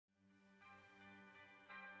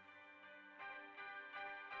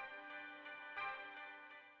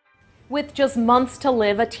With just months to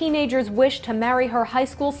live, a teenager's wish to marry her high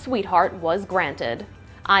school sweetheart was granted.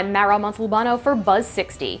 I'm Mara Montalbano for Buzz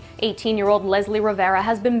 60. 18-year-old Leslie Rivera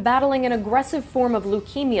has been battling an aggressive form of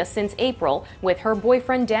leukemia since April, with her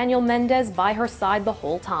boyfriend Daniel Mendez by her side the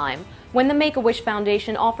whole time. When the Make-A-Wish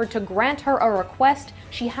Foundation offered to grant her a request,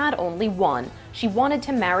 she had only one. She wanted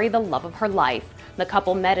to marry the love of her life. The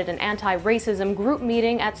couple met at an anti-racism group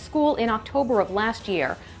meeting at school in October of last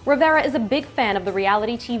year. Rivera is a big fan of the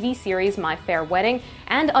reality TV series My Fair Wedding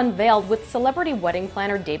and unveiled with celebrity wedding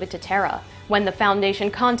planner David Totera. When the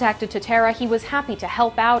foundation contacted Totera, he was happy to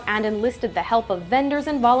help out and enlisted the help of vendors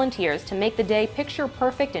and volunteers to make the day picture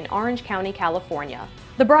perfect in Orange County, California.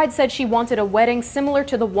 The bride said she wanted a wedding similar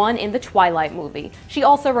to the one in the Twilight movie. She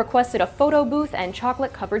also requested a photo booth and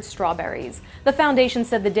chocolate-covered strawberries. The foundation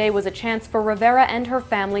said the day was a chance for Rivera and her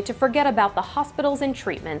family to forget about the hospitals and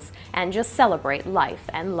treatments and just celebrate life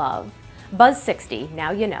and love. Buzz 60,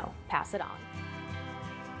 now you know. Pass it on.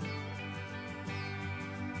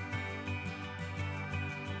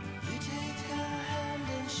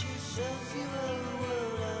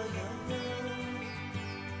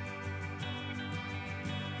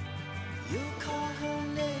 You call her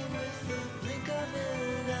name with a blink of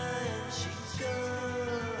an eye and she's gone.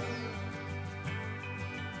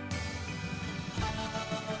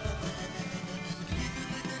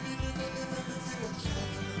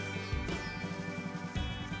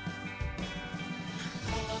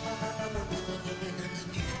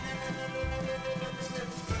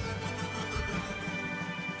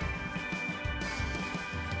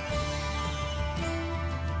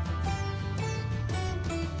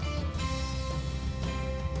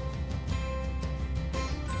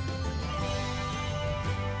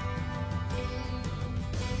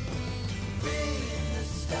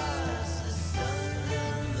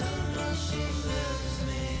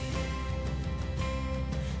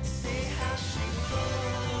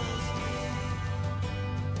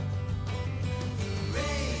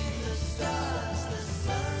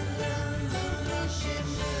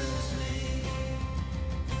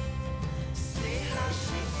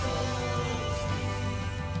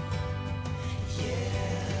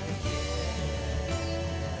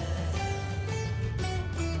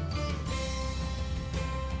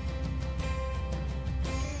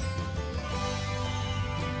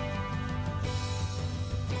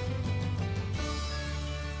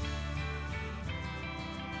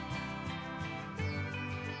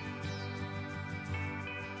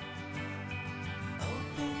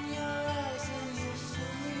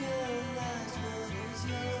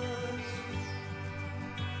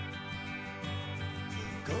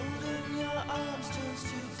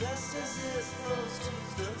 Dust as it falls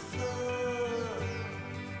to the floor.